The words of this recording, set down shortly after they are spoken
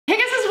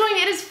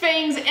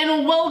Fangs,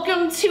 and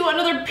welcome to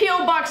another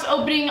P.O. Box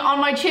opening on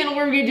my channel.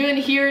 We're going to be doing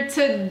here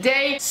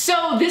today.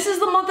 So this is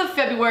the month of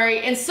February,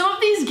 and some of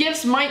these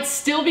gifts might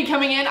still be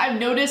coming in, I've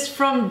noticed,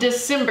 from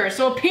December.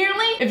 So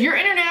apparently, if you're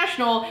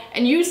international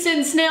and you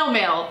send snail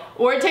mail,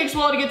 or it takes a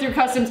while to get through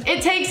customs,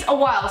 it takes a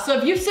while. So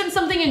if you send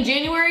something in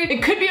January,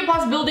 it could be a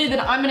possibility that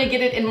I'm going to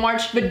get it in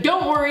March, but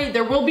don't worry,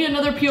 there will be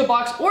another P.O.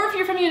 Box. Or if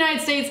you're from the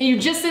United States and you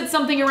just sent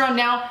something around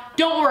now,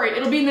 don't worry,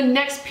 it'll be in the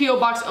next P.O.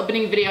 Box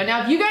opening video.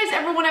 Now, if you guys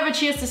ever want to have a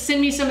chance to send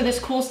me some of this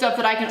cool stuff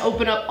that I can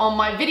open up on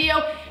my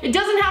video, it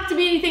doesn't have to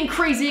be anything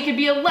crazy. It could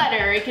be a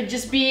letter, it could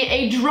just be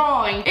a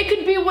drawing, it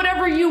could be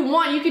whatever you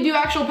want. You could do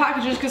actual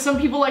packages because some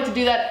people like to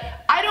do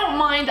that. I don't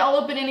mind, I'll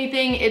open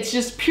anything. It's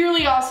just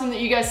purely awesome that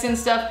you guys send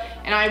stuff,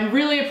 and I'm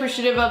really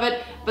appreciative of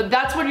it. But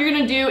that's what you're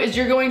gonna do, is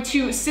you're going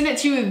to send it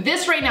to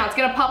this right now. It's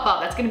gonna pop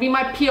up. That's gonna be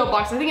my P.O.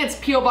 Box. I think it's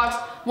P.O. Box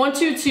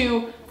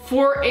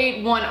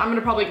 122481. I'm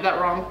gonna probably get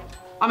that wrong.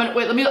 I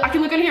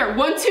can look on here.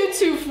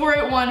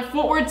 122481,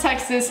 Fort Worth,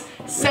 Texas,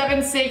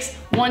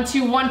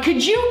 76121.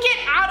 Could you get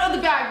out of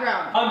the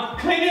background? I'm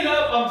cleaning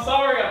up, I'm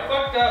sorry, I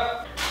fucked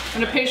up.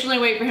 I'm gonna patiently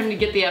wait for him to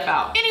get the F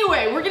out.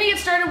 Anyway, we're gonna get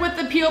started with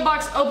the P.O.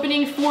 Box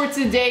opening for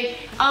today.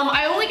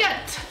 I only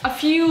got a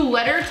few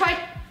letter type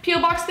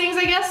P.O. Box things,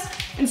 I guess.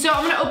 And so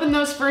I'm gonna open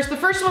those first. The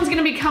first one's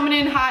gonna be coming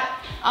in hot.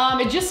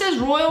 It just says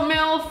Royal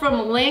Mail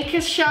from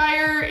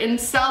Lancashire in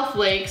South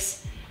Lakes.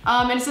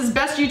 And it says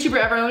best YouTuber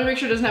ever. Let me make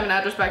sure it doesn't have an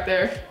address back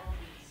there.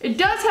 It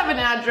does have an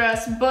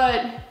address,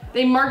 but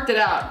they marked it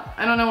out.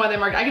 I don't know why they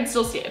marked it. I can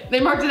still see it. They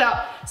marked it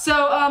out. So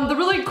the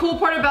really cool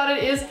part about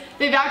it is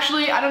they've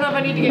actually, I don't know if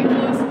I need to get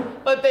close,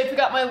 but they've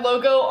got my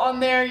logo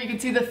on there. You can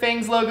see the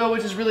Fangs logo,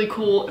 which is really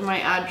cool, and my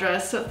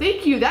address. So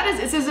thank you. That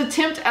is, it says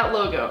attempt at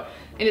logo.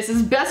 And it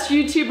says best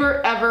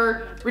YouTuber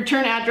ever,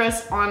 return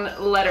address on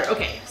letter.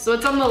 Okay, so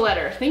it's on the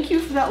letter. Thank you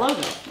for that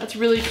logo. That's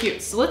really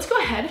cute. So let's go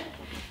ahead.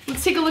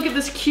 Let's take a look at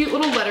this cute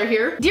little letter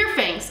here. Dear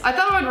Fangs, I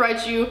thought I would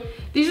write you.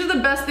 These are the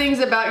best things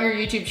about your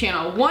YouTube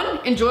channel.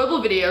 1,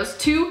 enjoyable videos.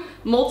 2,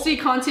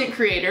 multi-content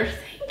creator.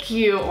 Thank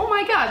you. Oh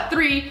my God.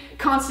 3,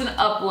 constant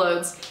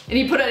uploads. And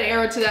he put an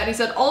arrow to that and he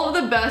said, all of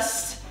the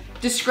best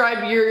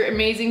describe your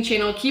amazing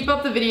channel. Keep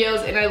up the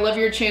videos and I love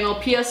your channel.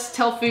 P.S.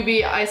 Tell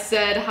Fubi I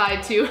said hi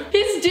to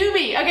his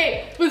doobie.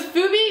 Okay, with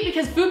Fubi,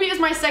 because Fubi is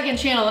my second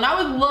channel, and I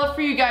would love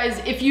for you guys,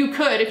 if you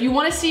could, if you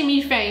want to see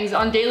me Fangs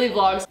on daily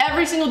vlogs,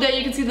 every single day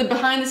you can see the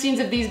behind the scenes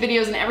of these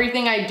videos and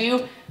everything I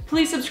do.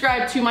 Please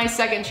subscribe to my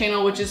second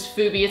channel, which is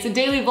Fubi. It's a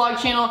daily vlog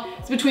channel.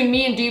 It's between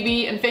me and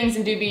Doobie, and Fangs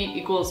and Doobie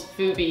equals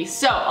Fubi.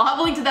 So I'll have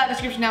a link to that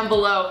description down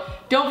below.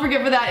 Don't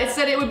forget for that. It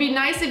said it would be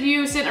nice if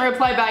you sent a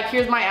reply back.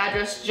 Here's my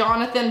address,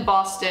 Jonathan,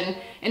 Boston.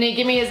 And he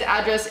gave me his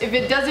address. If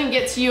it doesn't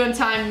get to you in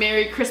time,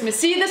 Merry Christmas.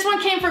 See, this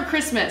one came for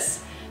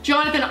Christmas.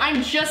 Jonathan,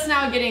 I'm just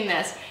now getting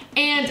this.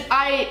 And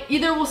I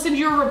either will send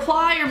you a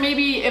reply, or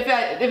maybe if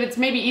it's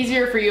maybe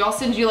easier for you, I'll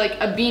send you like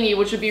a beanie,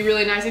 which would be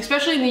really nice,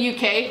 especially in the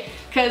UK,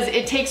 because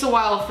it takes a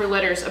while for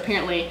letters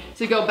apparently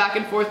to go back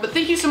and forth. But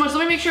thank you so much. Let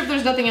me make sure if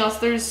there's nothing else.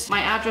 There's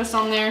my address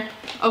on there.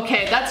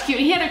 Okay, that's cute.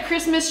 He had a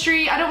Christmas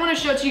tree. I don't want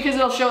to show it to you because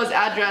it'll show his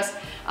address.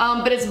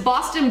 But it's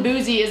Boston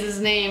Boozy is his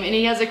name, and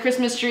he has a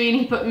Christmas tree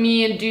and he put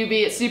me and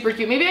Doobie. It's super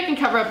cute. Maybe I can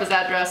cover up his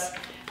address,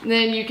 and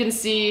then you can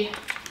see.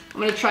 I'm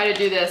gonna try to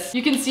do this.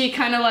 You can see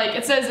kind of like,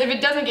 it says if it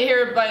doesn't get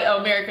here by,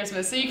 oh, Merry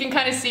Christmas. So you can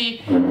kind of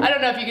see, I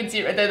don't know if you can see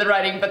it right there, the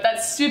writing, but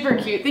that's super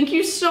cute. Thank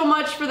you so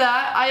much for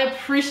that. I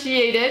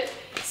appreciate it.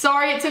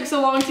 Sorry it took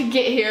so long to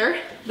get here.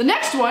 The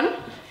next one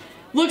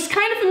looks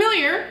kind of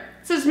familiar.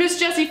 It says Miss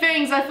Jessie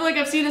Fangs. I feel like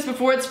I've seen this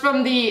before. It's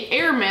from the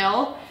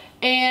airmail,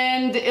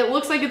 and it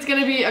looks like it's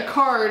gonna be a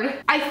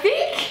card. I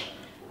think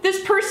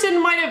this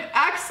person might have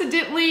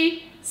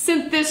accidentally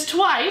sent this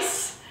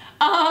twice.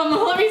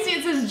 Let me see,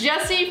 it says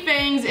Jessie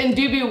Fangs and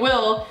Doobie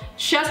Will,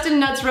 chest and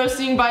nuts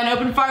roasting by an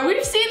open fire.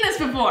 We've seen this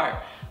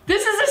before.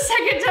 This is the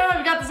second time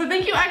I've got this. I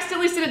think you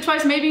accidentally sent it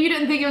twice. Maybe you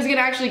didn't think it was gonna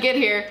actually get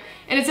here.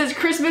 And it says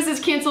Christmas is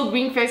canceled,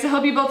 wink face. I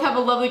hope you both have a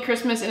lovely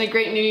Christmas and a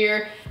great new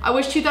year. I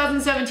wish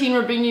 2017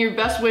 were bringing you your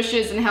best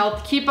wishes and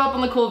health. Keep up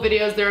on the cool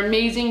videos. They're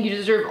amazing. You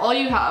deserve all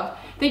you have.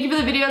 Thank you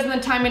for the videos and the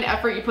time and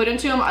effort you put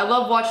into them. I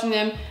love watching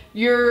them.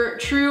 You're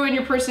true and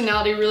your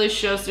personality really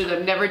shows through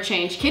them. Never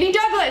change. Katie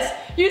Douglas,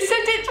 you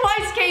sent it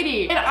twice,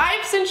 Katie. And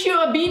I've sent you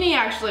a beanie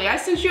actually. I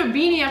sent you a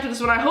beanie after this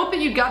one. I hope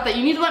that you got that.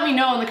 You need to let me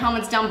know in the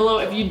comments down below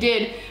if you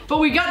did. But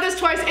we got this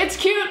twice. It's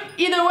cute.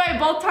 Either way,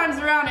 both times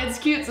around, it's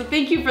cute. So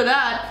thank you for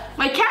that.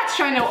 My cat's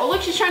trying to, oh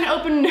look, she's trying to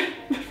open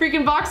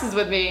freaking boxes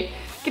with me.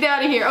 Get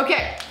out of here.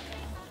 Okay.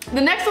 The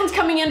next one's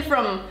coming in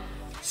from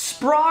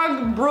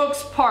Sprague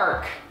Brooks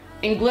Park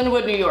in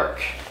Glenwood, New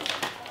York.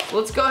 So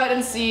let's go ahead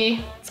and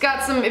see. It's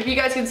got some, if you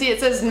guys can see, it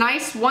says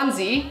nice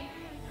onesie,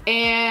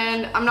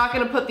 and I'm not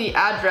gonna put the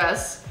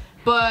address,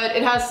 but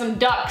it has some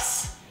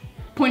ducks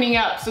pointing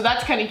up, so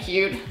that's kind of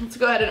cute. Let's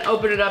go ahead and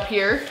open it up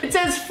here. It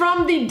says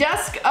from the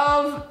desk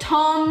of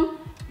Tom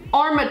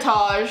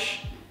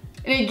Armitage,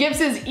 and it gives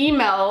his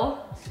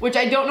email, which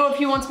I don't know if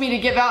he wants me to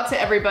give out to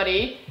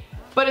everybody,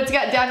 but it's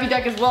got Daffy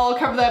Duck as well. I'll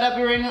cover that up.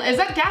 Is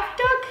that Daffy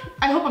Duck?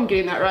 I hope I'm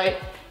getting that right.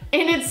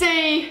 And it's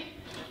a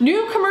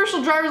New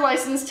commercial driver's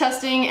license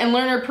testing and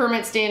learner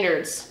permit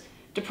standards.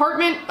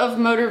 Department of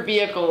Motor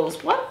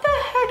Vehicles. What the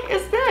heck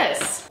is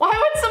this? Why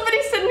would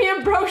somebody send me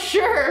a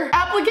brochure?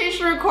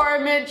 Application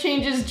requirement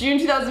changes June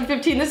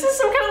 2015. This is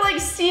some kind of like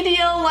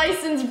CDL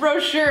license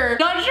brochure. I'm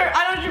not sure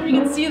if you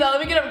can see that.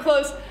 Let me get up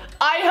close.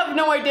 I have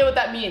no idea what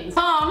that means.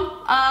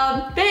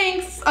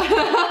 Thanks.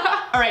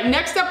 All right,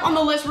 next up on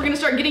the list, we're gonna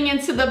start getting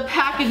into the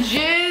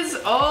packages.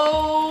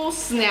 Oh,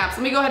 snaps.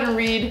 Let me go ahead and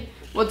read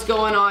what's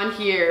going on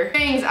here.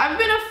 Fangs, I've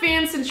been a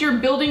fan since your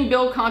Building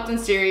Bill Compton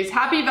series.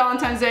 Happy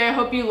Valentine's Day. I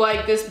hope you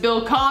like this,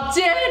 Bill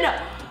Compton.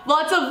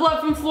 Lots of love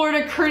from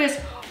Florida, Curtis.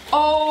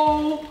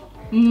 Oh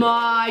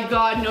my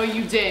God, no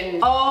you didn't.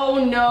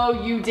 Oh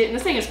no you didn't.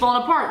 This thing is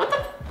falling apart.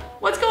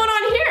 What's going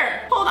on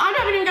here? Hold on, I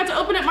haven't even got to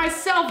open it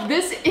myself.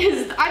 This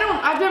is,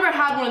 I've never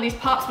had one of these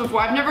pops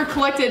before. I've never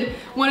collected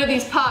one of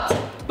these pops,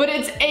 but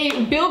it's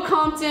a Bill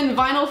Compton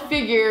vinyl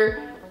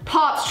figure.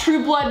 Pops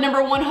True Blood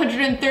number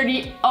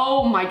 130.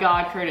 Oh my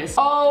God, Curtis.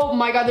 Oh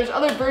my God, there's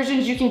other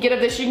versions you can get of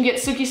this. You can get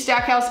Suki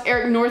Stackhouse,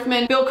 Eric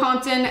Northman, Bill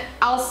Compton,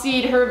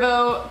 Alcide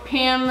Hervo,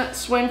 Pam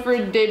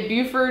Swinford, De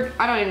Beaufort,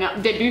 I don't even know,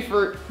 De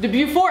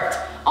Beaufort.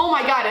 Oh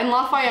my God, and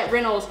Lafayette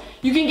Reynolds.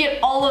 You can get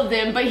all of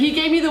them, but he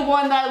gave me the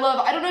one that I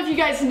love. I don't know if you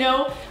guys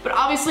know, but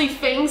obviously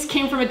Fangs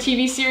came from a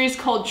TV series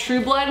called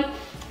True Blood.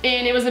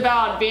 And it was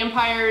about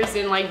vampires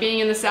and like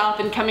being in the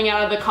South and coming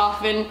out of the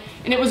coffin.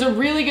 And it was a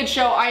really good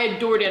show. I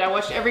adored it. I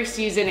watched every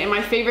season, and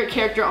my favorite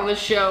character on the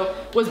show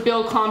was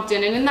Bill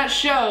Compton. And in that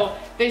show,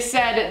 they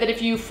said that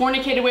if you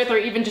fornicated with or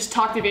even just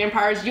talked to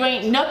vampires, you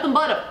ain't nothing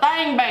but a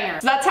bang banger.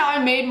 So that's how I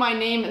made my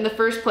name in the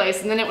first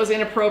place, and then it was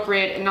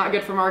inappropriate and not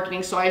good for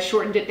marketing, so I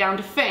shortened it down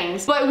to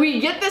Fangs. But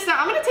we get this now.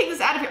 I'm gonna take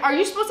this out of here. Are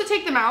you supposed to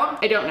take them out?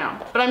 I don't know,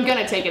 but I'm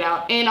gonna take it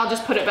out, and I'll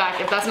just put it back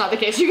if that's not the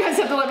case. You guys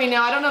have to let me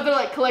know. I don't know if they're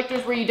like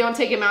collectors where you don't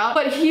take him out,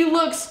 but he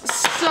looks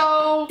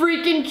so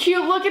freaking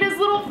cute. Look at his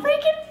little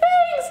freaking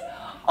fangs.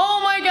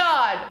 Oh my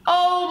God.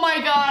 Oh my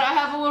God, I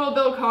have a little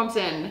Bill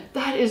Compton.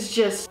 That is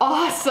just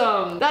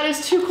awesome. That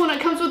is too cool, and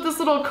it comes with this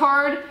little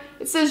card.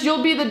 It says,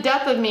 you'll be the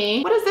death of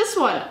me. What is this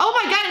one? Oh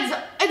my God,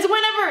 it's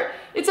whenever,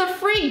 it's a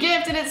free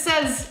gift, and it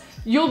says,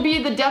 you'll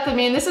be the death of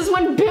me. And this is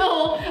when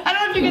Bill, I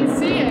don't know if you can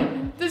see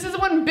it. This is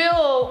when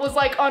Bill was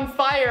like on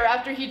fire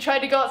after he tried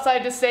to go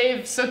outside to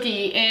save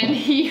Suki, and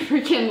he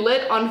freaking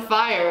lit on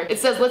fire. It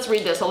says, let's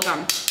read this, hold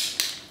on.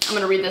 I'm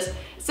gonna read this.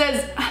 It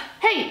says,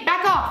 hey,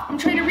 back off. I'm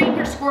trying to read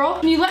here, squirrel.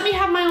 Can you let me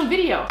have my own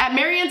video? At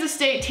Marianne's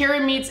estate, Tara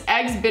meets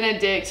Eggs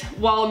Benedict.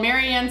 While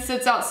Marianne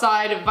sits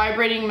outside,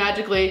 vibrating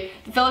magically,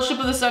 the Fellowship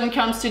of the Sun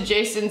comes to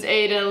Jason's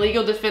aid in a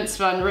legal defense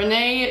fund.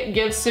 Renee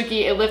gives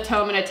Suki a lift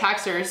home and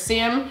attacks her.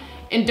 Sam,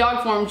 in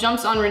dog form,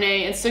 jumps on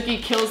Renee, and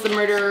Suki kills the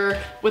murderer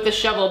with a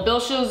shovel.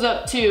 Bill shows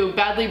up too,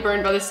 badly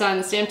burned by the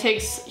sun. Sam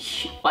takes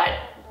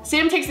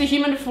the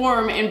human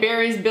form and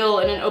buries Bill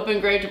in an open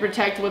grave to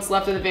protect what's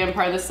left of the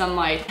vampire, the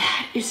sunlight.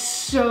 That is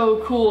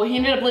so cool. He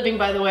ended up living,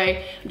 by the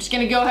way. I'm just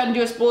gonna go ahead and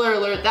do a spoiler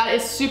alert. That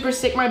is super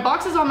sick. My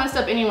box is all messed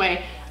up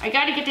anyway. I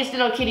gotta get this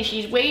little kitty.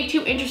 She's way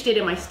too interested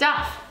in my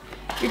stuff.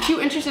 You're too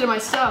interested in my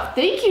stuff.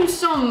 Thank you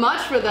so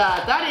much for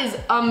that. That is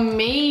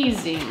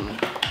amazing.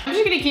 I'm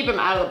just gonna keep him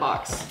out of the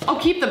box. I'll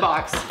keep the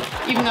box,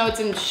 even though it's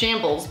in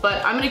shambles,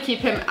 but I'm gonna keep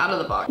him out of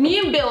the box. Me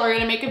and Bill are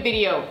gonna make a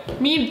video.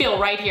 Me and Bill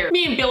right here.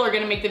 Me and Bill are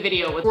gonna make the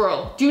video with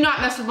Squirrel. Do not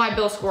mess with my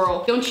Bill,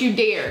 Squirrel. Don't you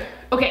dare.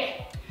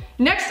 Okay,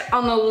 next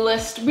on the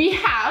list, we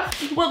have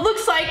what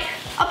looks like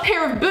a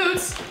pair of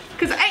boots.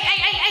 Cause,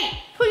 hey,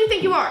 who do you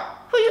think you are?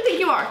 Who do you think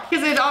you are?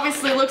 Because it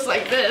obviously looks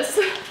like this.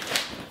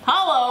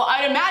 Hello,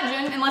 I'd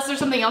imagine, unless there's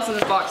something else in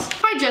this box.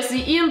 Hi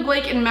Jesse, Ian,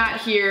 Blake, and Matt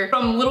here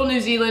from Little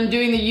New Zealand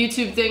doing the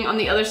YouTube thing on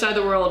the other side of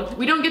the world.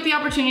 We don't get the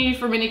opportunity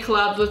for many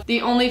collabs with the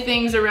only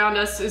things around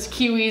us is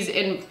kiwis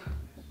and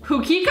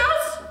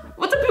pukikos?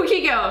 What's a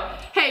pukiko?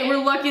 Hey, we're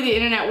lucky the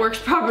internet works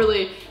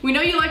properly. We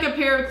know you like a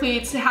pair of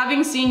cleats.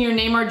 Having seen your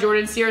Neymar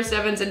Jordan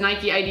CR7s and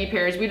Nike ID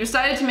pairs, we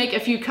decided to make a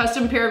few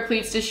custom pair of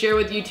cleats to share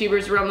with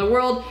YouTubers around the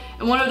world,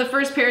 and one of the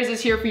first pairs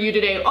is here for you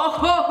today. Oh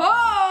ho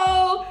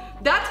ho!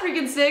 That's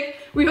freaking sick.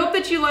 We hope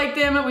that you like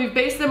them. We've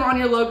based them on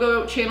your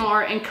logo, channel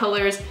art, and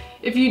colors.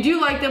 If you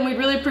do like them, we'd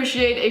really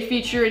appreciate a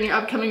feature in your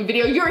upcoming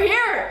video. You're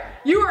here!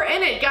 You are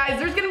in it, guys.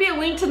 There's gonna be a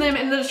link to them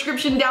in the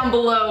description down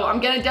below. I'm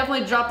gonna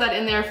definitely drop that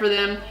in there for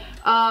them.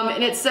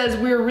 And it says,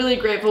 we're really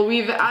grateful.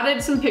 We've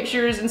added some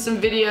pictures and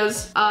some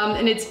videos,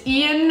 and it's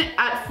Ian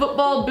at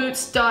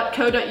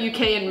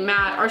footballboots.co.uk and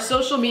Matt. Our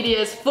social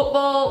media is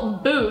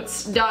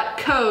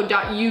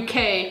footballboots.co.uk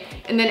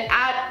and then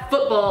at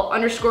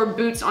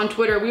football_boots on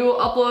Twitter. We will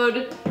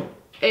upload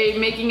a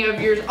making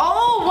of yours.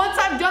 Oh, once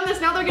I've done this,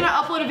 now they're gonna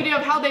upload a video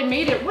of how they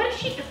made it. What is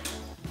she?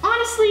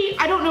 Honestly,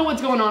 I don't know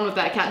what's going on with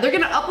that cat. They're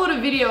gonna upload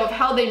a video of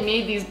how they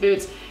made these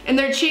boots. And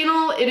their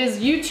channel, it is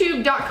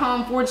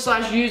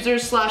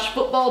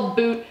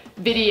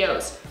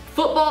youtube.com/users/footballbootvideos.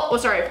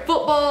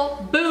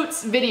 Football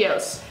boots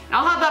videos. And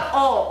I'll have that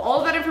all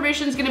of that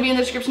information is gonna be in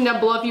the description down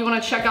below if you wanna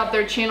check out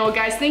their channel.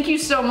 Guys, thank you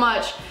so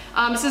much.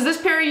 It says this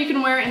pair you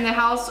can wear in the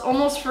house.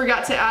 Almost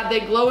forgot to add, they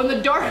glow in the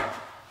dark.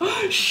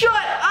 Shut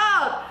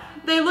up!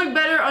 they look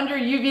better under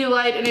UV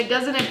light, and it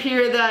doesn't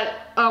appear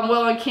that,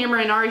 well, on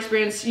camera, in our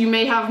experience, you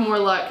may have more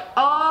luck.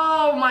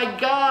 Oh my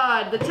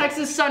God, the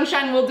Texas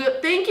sunshine will do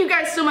it. Thank you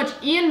guys so much.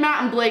 Ian,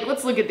 Matt, and Blake,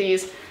 let's look at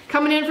these.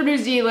 Coming in from New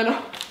Zealand.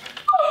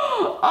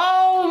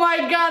 Oh my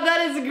God,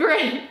 that is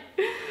great.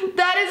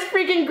 That is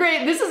freaking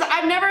great.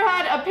 I've never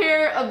had a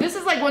pair of, this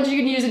is like ones you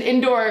can use in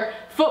indoor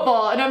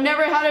football, and I've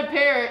never had a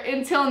pair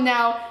until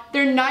now.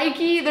 They're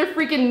Nike, they're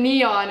freaking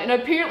neon, and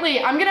apparently,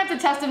 I'm gonna have to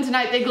test them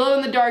tonight. They glow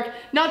in the dark.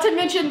 Not to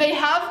mention, they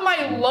have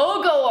my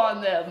logo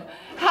on them.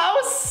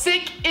 How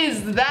sick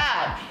is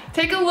that?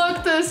 Take a look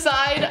to the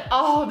side.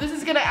 Oh, this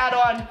is gonna add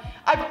on.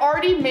 I've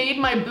already made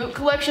my boot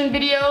collection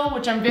video,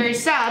 which I'm very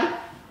sad,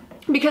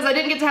 because I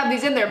didn't get to have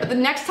these in there, but the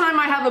next time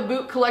I have a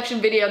boot collection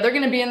video, they're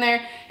gonna be in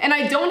there, and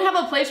I don't have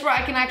a place where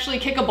I can actually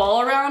kick a ball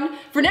around.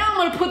 For now, I'm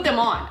gonna put them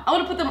on. I'm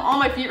gonna put them on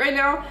my feet right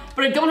now,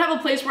 but I don't have a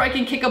place where I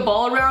can kick a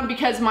ball around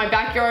because my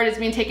backyard is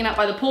being taken up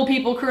by the pool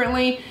people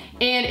currently,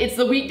 and it's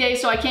the weekday,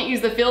 so I can't use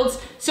the fields.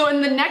 So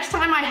in the next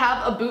time I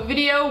have a boot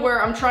video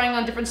where I'm trying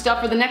on different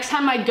stuff, or the next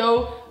time I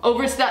go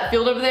over to that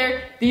field over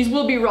there, these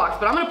will be rocks,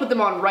 but I'm gonna put them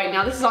on right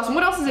now. This is awesome.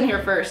 What else is in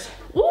here first?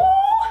 Ooh!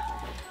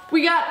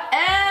 We got,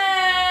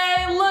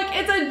 hey, look,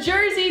 it's a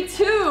jersey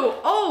too.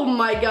 Oh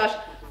my gosh.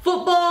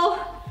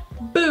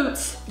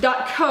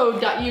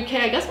 Footballboots.co.uk.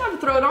 I guess I'm gonna have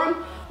to throw it on.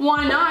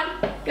 Why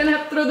not? Gonna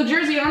have to throw the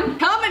jersey on.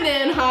 Coming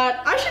in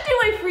hot. I should do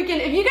a freaking,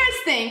 if you guys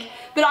think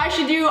that I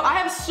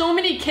have so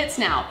many kits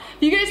now.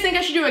 If you guys think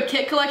I should do a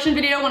kit collection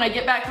video when I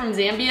get back from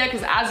Zambia,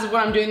 because as of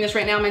when I'm doing this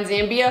right now, I'm in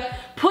Zambia,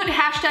 put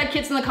hashtag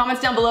kits in the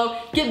comments down below.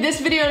 Get this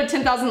video to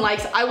 10,000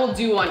 likes. I will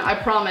do one, I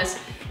promise.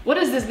 What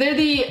is this? They're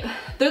the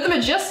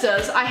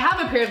Majestas. I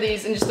have a pair of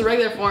these in just the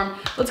regular form.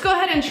 Let's go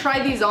ahead and try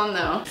these on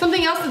though.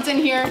 Something else that's in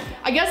here,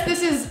 I guess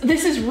this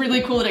is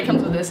really cool that it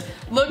comes with this.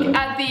 Look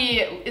at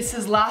it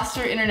says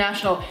Laster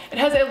International. It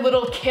has a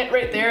little kit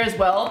right there as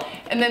well.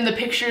 And then the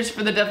pictures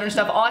for the different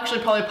stuff. I'll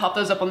actually probably pop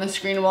those up on the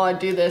screen while I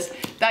do this.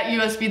 That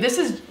USB, this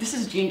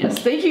is genius.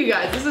 Thank you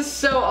guys, this is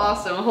so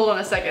awesome. Hold on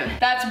a second.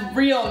 That's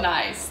real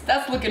nice.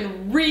 That's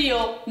looking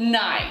real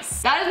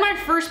nice. That is my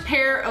first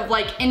pair of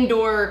like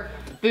indoor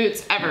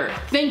boots ever.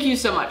 Thank you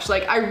so much.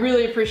 Like, I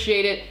really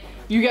appreciate it.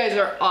 You guys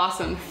are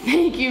awesome.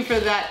 Thank you for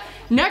that.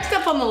 Next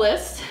up on the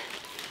list,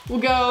 we'll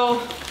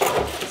go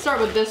start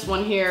with this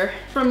one here.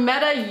 From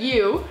Meta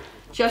U,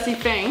 Jesse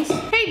Fangs.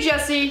 Hey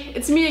Jesse,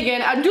 it's me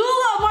again.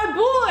 Abdullah, my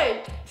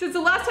boy! Since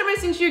the last time I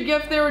sent you a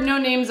gift, there were no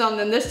names on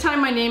them. This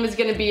time my name is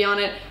gonna be on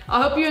it.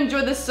 I hope you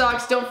enjoyed the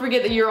socks. Don't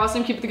forget that you're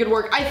awesome. Keep up the good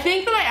work. I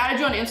think that I added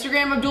you on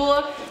Instagram,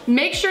 Abdullah.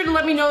 Make sure to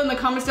let me know in the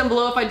comments down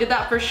below if I did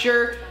that for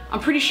sure. I'm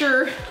pretty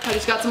sure I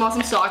just got some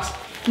awesome socks.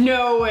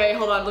 No way,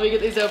 hold on, let me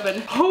get these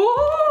open.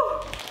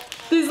 Oh,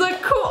 these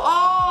look cool.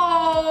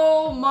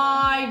 Oh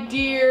my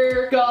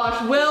dear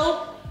gosh,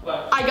 Will,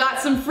 I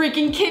got some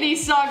freaking kitty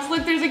socks.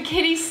 Look, there's a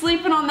kitty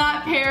sleeping on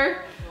that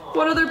pair.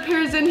 What other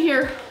pair's in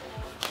here?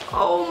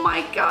 Oh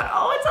my God,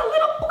 oh, it's a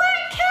little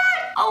black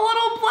cat. A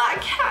little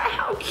black cat,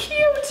 how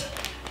cute.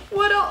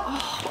 What else?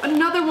 Oh,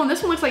 another one,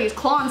 this one looks like he's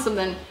clawing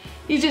something.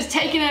 He's just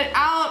taking it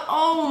out.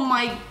 Oh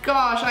my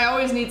gosh, I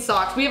always need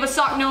socks. We have a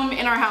sock gnome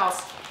in our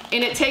house,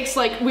 and it takes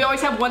like, we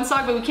always have one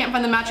sock, but we can't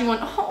find the matching one.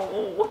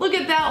 Oh, look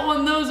at that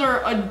one. Those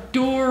are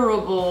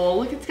adorable.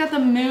 Look, it's got the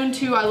moon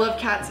too. I love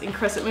cats and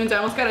crescent moons. I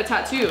almost got a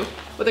tattoo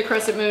with a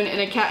crescent moon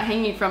and a cat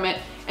hanging from it.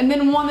 And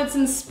then one that's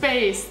in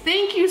space.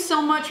 Thank you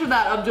so much for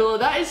that, Abdullah.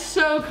 That is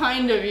so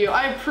kind of you.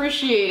 I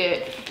appreciate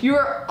it.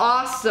 You're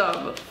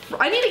awesome.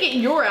 I need to get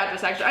your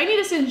address actually. I need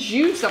to send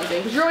you something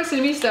because you're always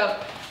sending me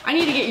stuff. I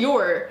need to get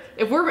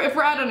if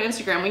we're out on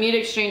Instagram, we need to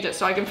exchange it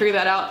so I can figure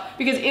that out.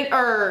 Because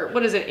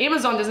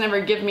Amazon doesn't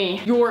ever give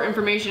me your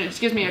information, it just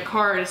gives me a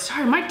card.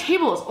 Sorry, my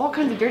table is all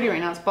kinds of dirty right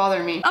now, it's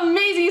bothering me.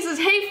 Amazing, he says,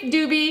 hey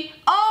Doobie.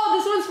 Oh,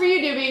 this one's for you,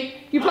 Doobie.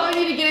 You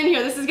probably need to get in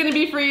here, this is gonna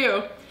be for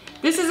you.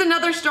 This is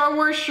another Star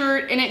Wars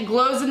shirt and it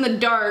glows in the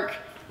dark.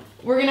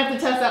 We're gonna have to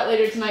test that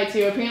later tonight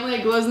too. Apparently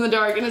it glows in the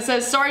dark and it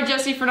says, sorry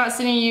Jesse for not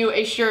sending you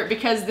a shirt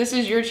because this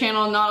is your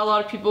channel, not a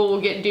lot of people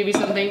will get Doobie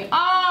something.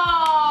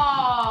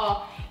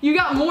 Oh! You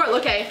got more,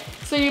 okay.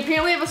 So you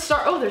apparently have a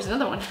star, oh, there's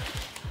another one.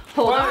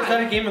 Hold on. Is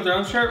that a Game of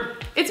Thrones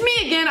shirt? It's me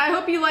again. I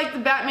hope you like the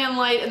Batman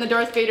light and the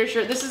Darth Vader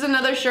shirt. This is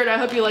another shirt, I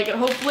hope you like it.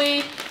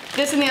 Hopefully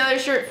this and the other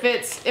shirt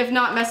fits. If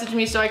not, message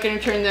me so I can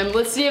return them.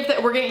 Let's see if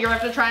you're gonna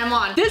have to try them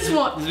on. This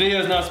one. This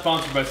video is not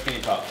sponsored by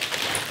Skinny Pop.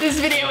 This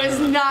video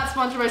is not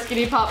sponsored by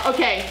Skinny Pop.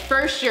 Okay,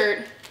 first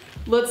shirt,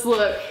 let's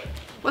look.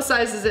 What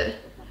size is it?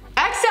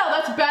 XL,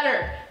 that's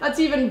better. That's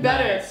even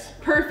better. Nice.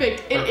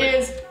 Perfect. It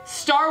is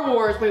Star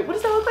Wars. Wait, what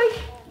does that look like?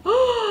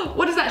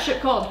 What is that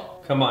shit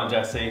called? Come on,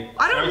 Jesse.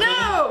 I don't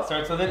know.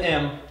 Starts with an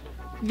M.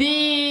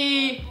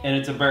 And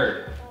it's a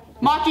bird.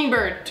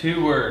 Mockingbird.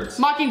 2 words.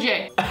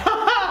 Mockingjay.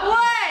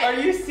 What? Are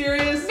you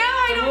serious? No,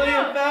 I don't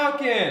know.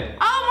 Falcon.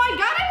 Oh my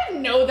God, I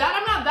didn't know that.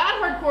 I'm not that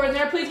hardcore in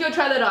there. Please go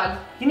try that on.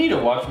 You need to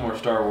watch more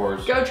Star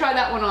Wars. Go try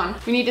that one on.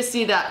 We need to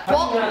see that.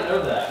 How do you not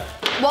know that?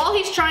 While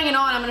he's trying it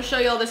on, I'm gonna show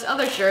you all this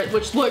other shirt,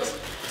 which looks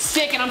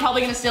sick, and I'm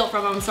probably gonna steal it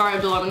from him. I'm sorry,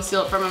 Abdullah, I'm gonna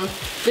steal it from him.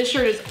 This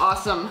shirt is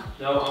awesome.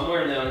 No, I'm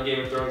wearing that on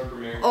Game of Thrones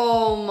premiere.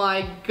 Oh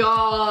my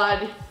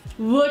god.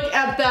 Look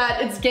at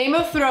that. It's Game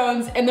of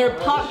Thrones, and they're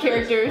pop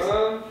characters.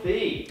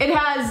 It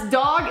has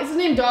Dog. It's his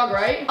name Dog,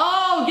 right?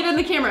 Oh, get in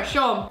the camera.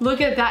 Show him.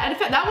 Look at that.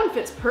 And that one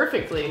fits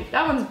perfectly.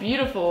 That one's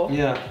beautiful.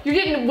 Yeah. You're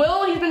getting,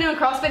 Will, he's been doing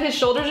CrossFit. His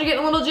shoulders are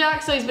getting a little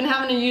jacked, so he's been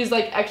having to use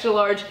like extra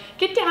large.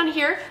 Get down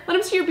here. Let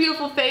him see your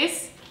beautiful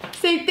face.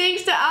 Say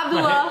thanks to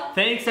Abdullah.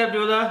 Thanks,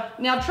 Abdullah.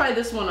 Now try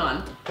this one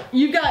on.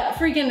 You've got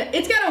freaking,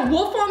 it's got a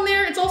wolf on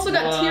there. It's also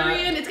got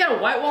Tyrion. It's got a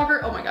White Walker.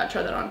 Oh my god,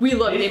 try that on. We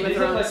love Game of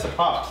Thrones. These look like the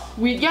pops.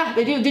 Yeah,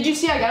 they do. Did you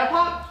see I got a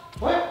pop?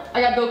 What?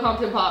 I got Bill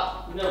Compton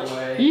pop. No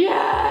way.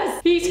 Yes!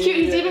 He's cute.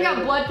 He's even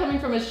got blood coming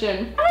from his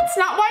chin. That's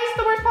not, why is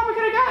it the worst pop I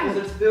could have gotten?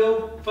 Because it's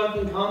Bill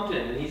fucking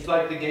Compton, and he's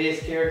like the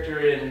gayest character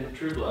in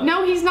True Blood.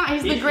 No, he's not.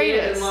 He's the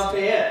greatest. In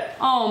Lafayette.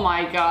 Oh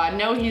my god.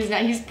 No, he's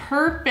not. He's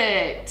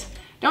perfect.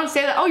 Don't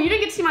say that. Oh, you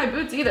didn't get to see my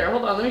boots either.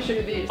 Hold on, let me show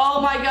you these.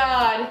 Oh my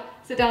god.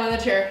 Sit down in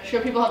the chair.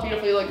 Show people how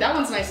beautiful you look. That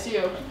one's nice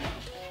too.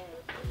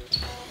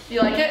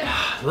 You like it?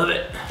 Love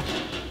it.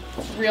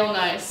 It's real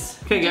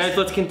nice. Okay guys,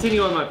 let's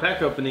continue on my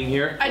pack opening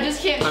here. I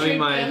just can't shrink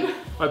them.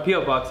 My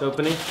P.O. box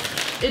opening.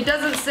 It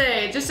doesn't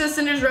say, it just says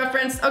sender's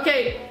reference.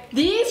 Okay,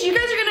 these, you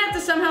guys are gonna have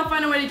to somehow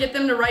find a way to get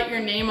them to write your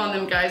name on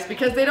them, guys,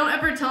 because they don't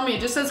ever tell me.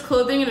 It just says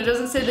clothing and it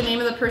doesn't say the name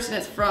of the person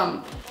it's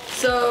from.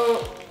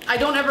 So, I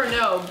don't ever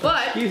know,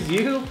 but. Excuse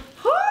you?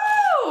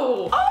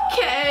 Whoo!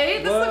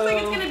 Okay, this looks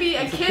like it's gonna be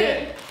a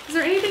kit. Is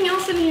there anything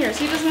else in here?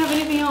 See, it doesn't have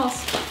anything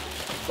else.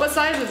 What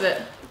size is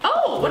it?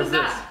 Oh, what is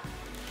that?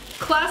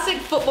 Classic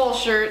football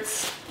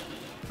shirts.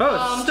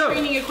 Oh, it's Stoke.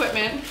 Training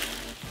equipment.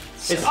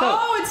 It's Stoke.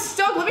 Oh, it's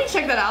Stoke. Let me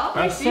check that out.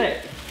 Let me see.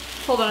 Sick.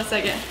 Hold on a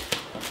second.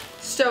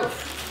 Stoke.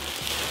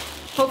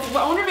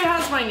 I wonder if it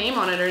has my name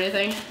on it or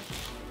anything.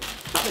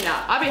 Probably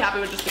not. I'd be happy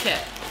with just the kit.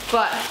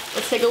 But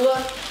let's take a look.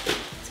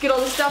 Let's get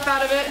all the stuff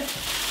out of it.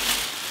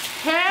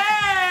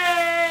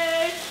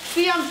 Hey!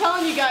 See, I'm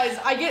telling you guys,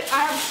 I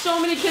have so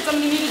many kits. I'm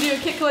gonna need to do a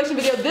kit collection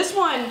video. This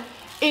one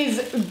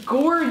is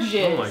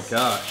gorgeous. Oh my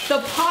gosh.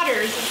 The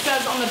Potters, it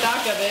says on the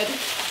back of it.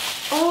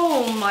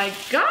 Oh my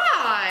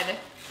god.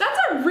 That's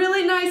a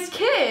really nice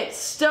kit.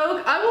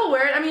 Stoke, I will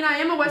wear it. I mean, I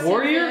am a West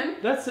Ham fan.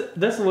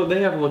 That's what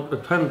they have a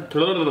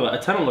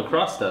ton of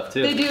lacrosse stuff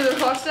too. They do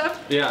lacrosse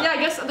stuff? Yeah. Yeah, I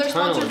guess they're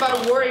sponsored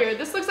by Warrior.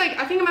 This looks like,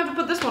 I think I'm gonna have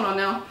to put this one on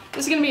now.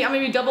 This is gonna be, I'm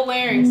gonna be double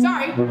layering.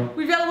 Sorry,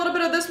 we've got a little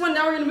bit of this one.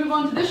 Now we're gonna move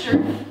on to this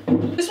shirt.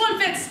 This one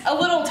fits a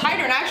little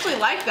tighter and I actually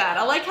like that.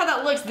 I like how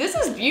that looks. This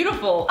is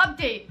beautiful.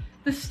 Update.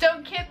 The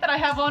Stoke kit that I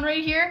have on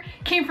right here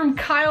came from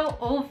Kyle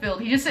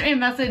Oldfield. He just sent me a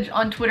message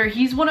on Twitter.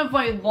 He's one of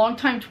my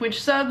longtime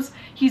Twitch subs.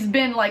 He's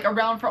been like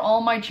around for all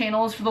my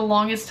channels for the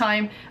longest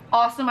time.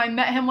 Awesome. I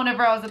met him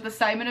whenever I was at the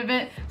Sidemen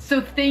event. So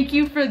thank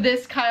you for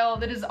this, Kyle.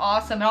 That is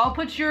awesome. And I'll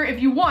put your,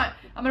 if you want,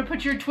 I'm gonna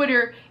put your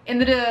Twitter in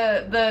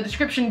the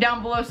description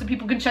down below so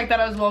people can check that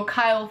out as well.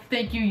 Kyle,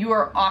 thank you. You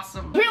are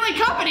awesome. Apparently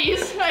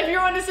companies, if you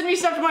want to send me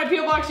stuff to my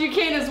P.O. box, you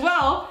can as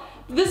well.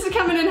 This is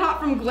coming in hot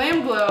from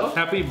Glam Glow.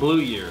 Happy Blue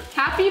Year.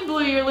 Happy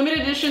Blue Year,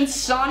 limited edition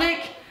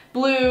Sonic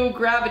Blue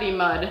Gravity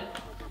Mud.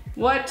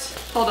 What?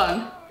 Hold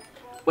on.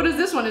 What is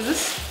this one? Is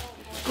this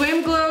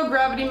Glam Glow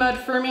Gravity Mud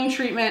Firming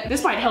Treatment?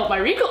 This might help my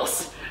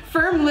wrinkles.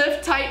 Firm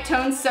lift, tight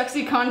tones,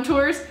 sexy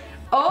contours.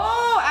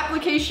 Oh,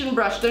 application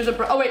brush. There's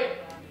a oh wait,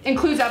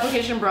 includes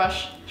application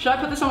brush. Should I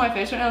put this on my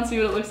face right now and see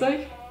what it looks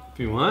like? If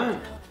you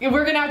want.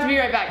 We're gonna have to be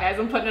right back, guys.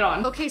 I'm putting it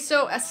on. Okay,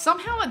 so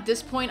somehow at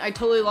this point, I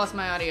totally lost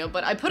my audio,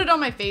 but I put it on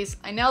my face.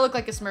 I now look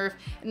like a Smurf,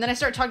 and then I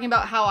start talking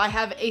about how I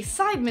have a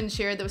Sidemen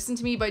chair that was sent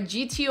to me by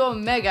GTO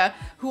Omega,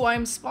 who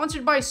I'm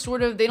sponsored by,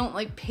 sort of. They don't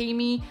like pay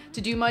me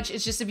to do much.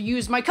 It's just if you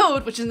use my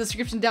code, which is in the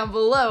description down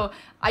below,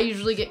 I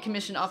usually get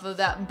commission off of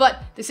that.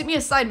 But they sent me a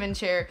Sidemen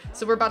chair,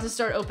 so we're about to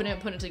start opening it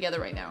and putting it together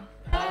right now.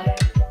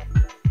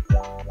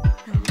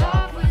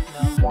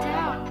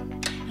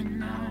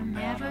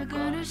 Never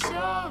gonna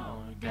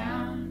slow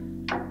down.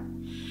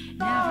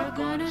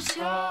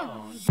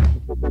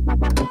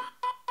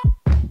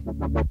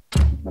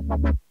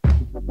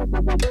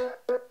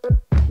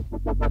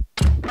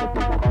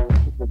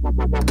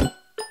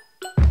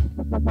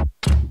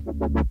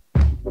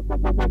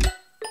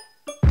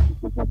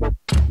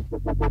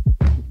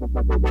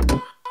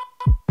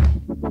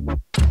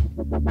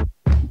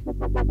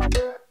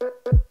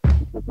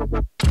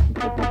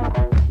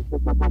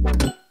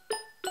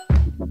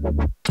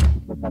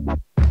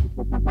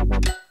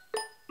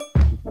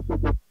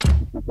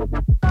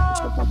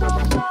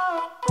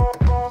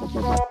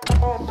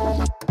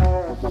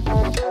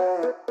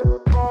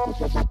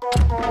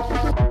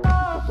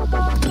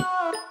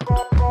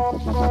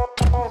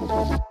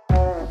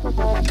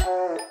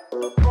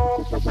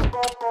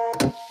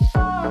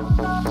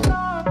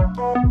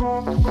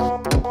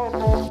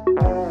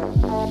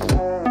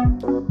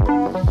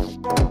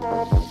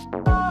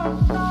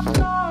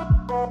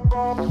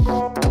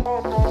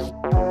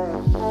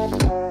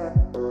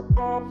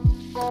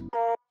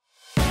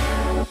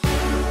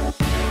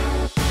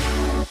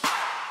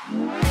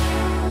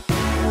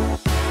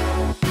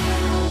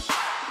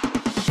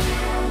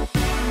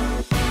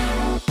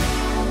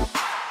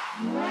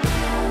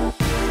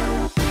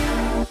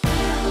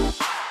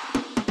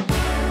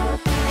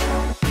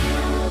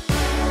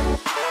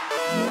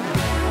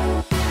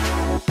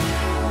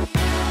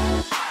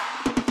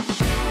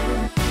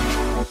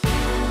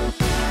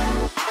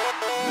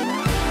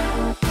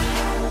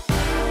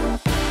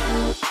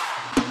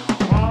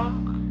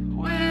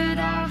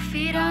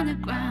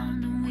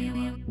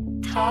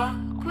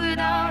 with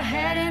our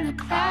head in the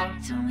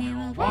clouds, and we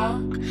will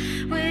walk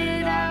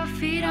with our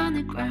feet on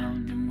the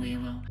ground, and we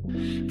will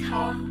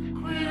talk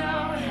with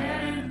our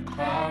head in the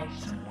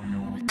clouds, and we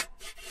will.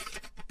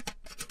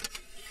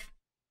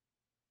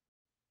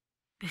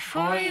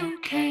 Before you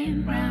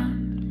came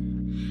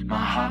round, my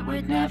heart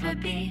would never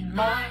be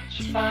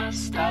much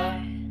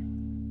faster.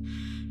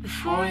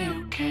 Before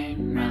you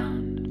came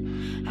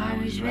round, I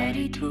was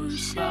ready to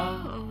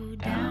slow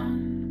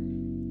down.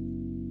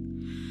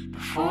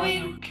 Before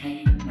you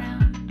came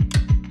round,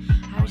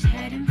 I was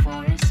heading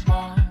for a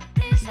small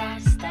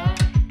disaster.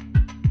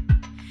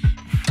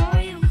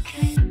 Before you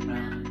came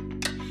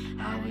round,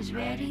 I was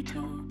ready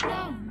to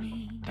blow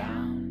me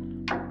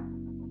down.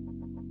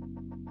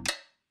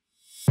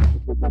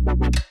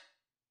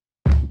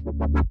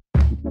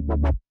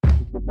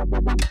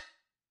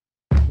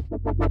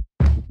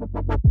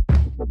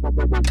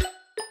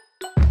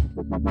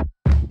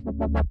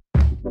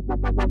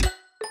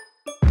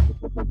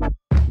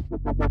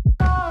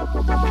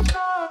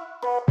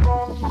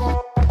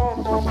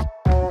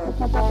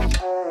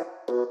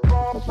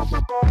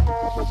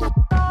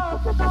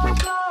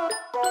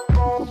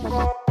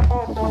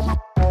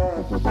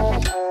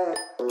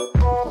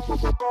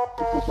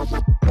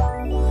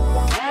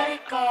 Let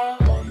it go,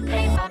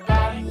 make my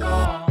body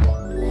go.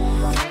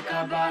 Take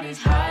our bodies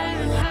higher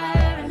and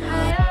higher and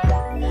higher.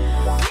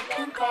 We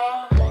can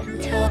go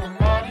until the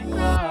morning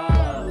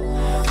glow.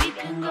 We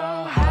can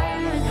go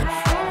higher and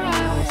higher. Before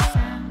I was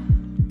found,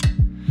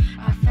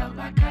 I felt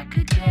like I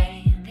could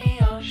drain the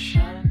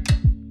ocean.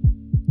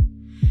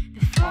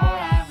 Before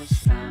I was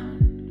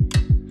found,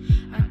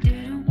 I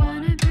didn't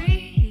want to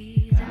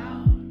breathe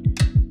out.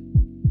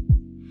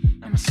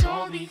 And my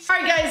soul beats. All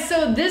right, guys,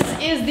 so this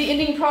is the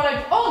ending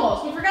product.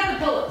 Almost, we forgot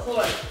the pillows. Hold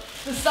on.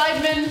 The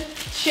Sidemen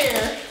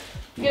chair.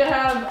 You're gonna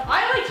have,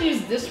 I like to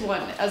use this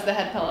one as the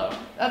head pillow.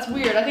 That's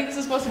weird. I think this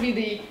is supposed to be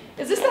the,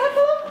 is this the head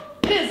pillow?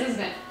 It is,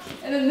 isn't it?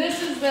 And then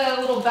this is the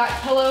little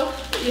back pillow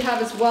that you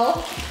have as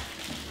well.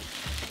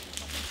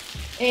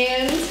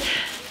 And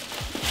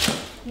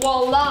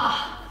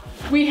voila,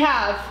 we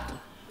have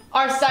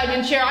our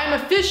Sidemen chair. I'm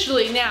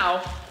officially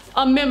now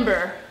a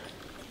member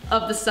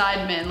of the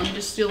Sidemen. Let me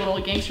just do a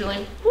little gangster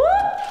lane. Woo!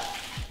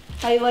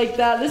 How you like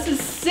that? This is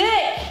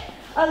sick.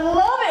 I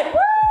love it. Woo!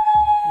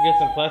 You get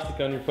some plastic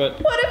on your foot.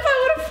 What if I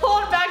would have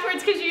fallen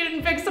backwards because you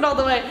didn't fix it all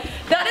the way?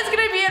 That is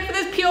gonna be it for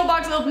this P.O.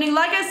 box opening.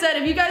 Like I said,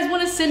 if you guys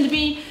wanna send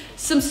me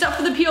some stuff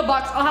for the P.O.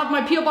 box, I'll have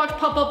my P.O. box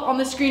pop up on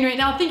the screen right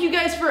now. Thank you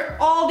guys for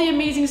all the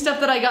amazing stuff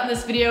that I got in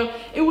this video.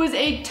 It was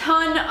a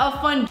ton of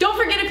fun. Don't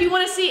forget, if you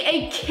wanna see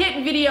a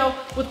kit video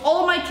with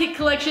all of my kit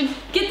collection,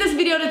 get this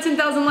video to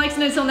 10,000 likes,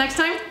 and until next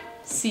time,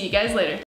 see you guys later.